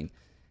repositioning.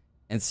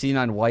 And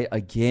C9 White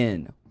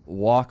again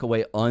walk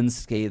away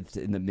unscathed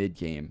in the mid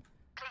game.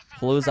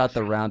 Close out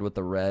the round with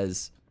the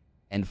res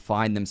and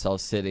find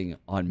themselves sitting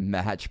on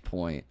match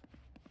point.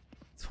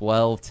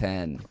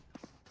 12-10.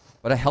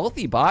 But a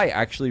healthy buy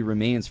actually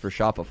remains for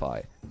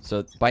Shopify.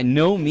 So by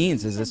no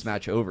means is this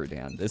match over,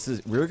 Dan.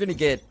 We're gonna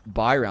get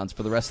buy rounds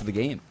for the rest of the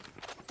game.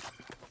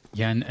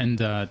 Yeah,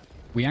 and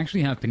we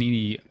actually have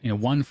Panini,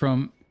 one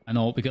from an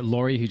ult. We got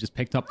Lorri, who just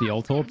picked up the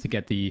ult orb to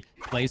get the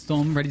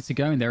Playstorm ready to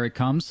go, and there it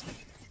comes.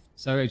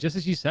 So just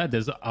as you said,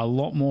 there's a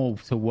lot more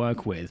to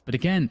work with. But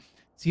again,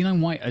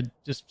 C9 White are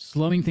just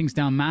slowing things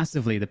down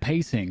massively, the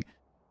pacing.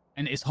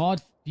 And it's hard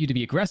for you to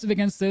be aggressive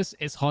against this.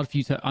 It's hard for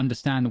you to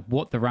understand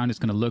what the round is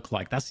going to look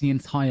like. That's the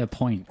entire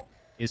point,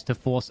 is to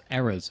force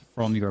errors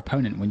from your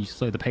opponent when you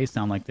slow the pace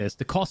down like this.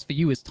 The cost for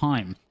you is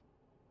time.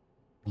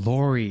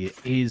 Lorri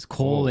is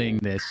calling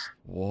this.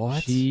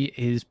 What? She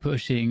is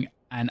pushing,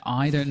 and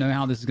I don't know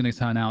how this is going to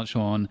turn out,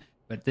 Sean,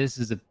 but this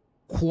is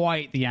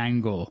quite the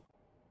angle.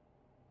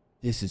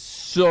 This is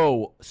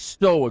so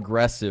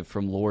aggressive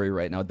from Lorri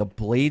right now. The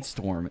Blade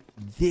Storm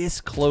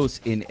this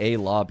close in a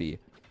lobby.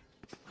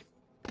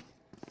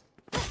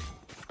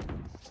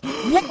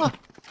 What?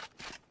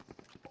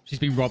 She's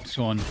been robbed,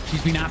 Sean.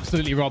 She's been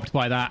absolutely robbed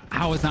by that.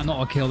 How is that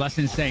not a kill? That's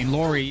insane.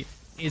 Lorri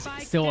is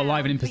still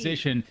alive and in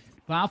position.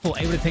 Flowerful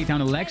able to take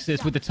down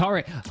Alexis with the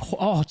turret.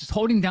 Oh, just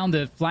holding down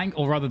the flank,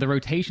 or rather the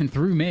rotation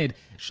through mid.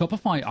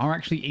 Shopify are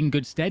actually in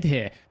good stead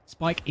here.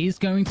 Spike is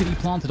going to be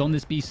planted on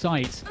this B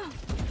site.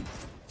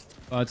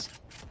 But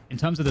in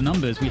terms of the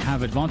numbers, we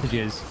have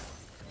advantages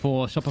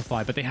for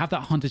Shopify, but they have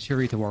that Hunter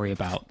Shuri to worry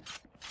about.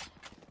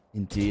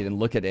 Indeed, and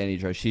look at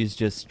Anidra. She's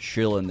just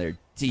chilling there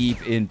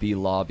deep in B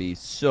lobby.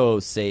 So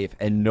safe,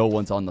 and no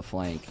one's on the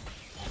flank.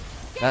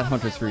 That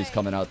Hunter's Fury's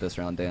coming out this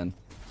round, Dan.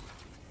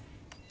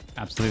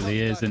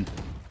 Absolutely is, and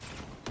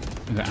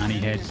we've got Annie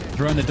here just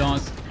throwing the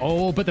darts.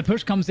 Oh, but the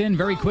push comes in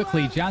very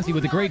quickly. Jazzy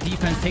with a great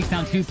defense takes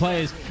down 2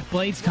 players.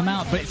 Blades come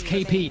out, but it's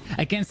KP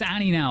against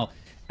Annie now.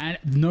 And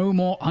no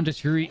more Hunter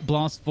Fury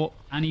blast for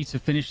Annie to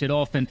finish it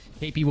off, and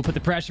KP will put the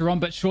pressure on,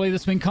 but surely the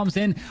swing comes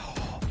in.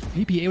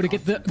 KP able to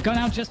get the gun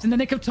out just in the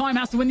nick of time,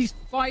 has to win these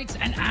fights,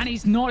 and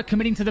Annie's not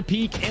committing to the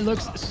peak. It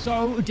looks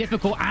so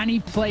difficult. Annie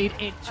played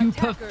it to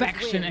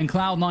perfection, and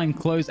Cloud9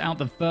 closed out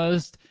the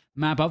first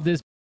map of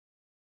this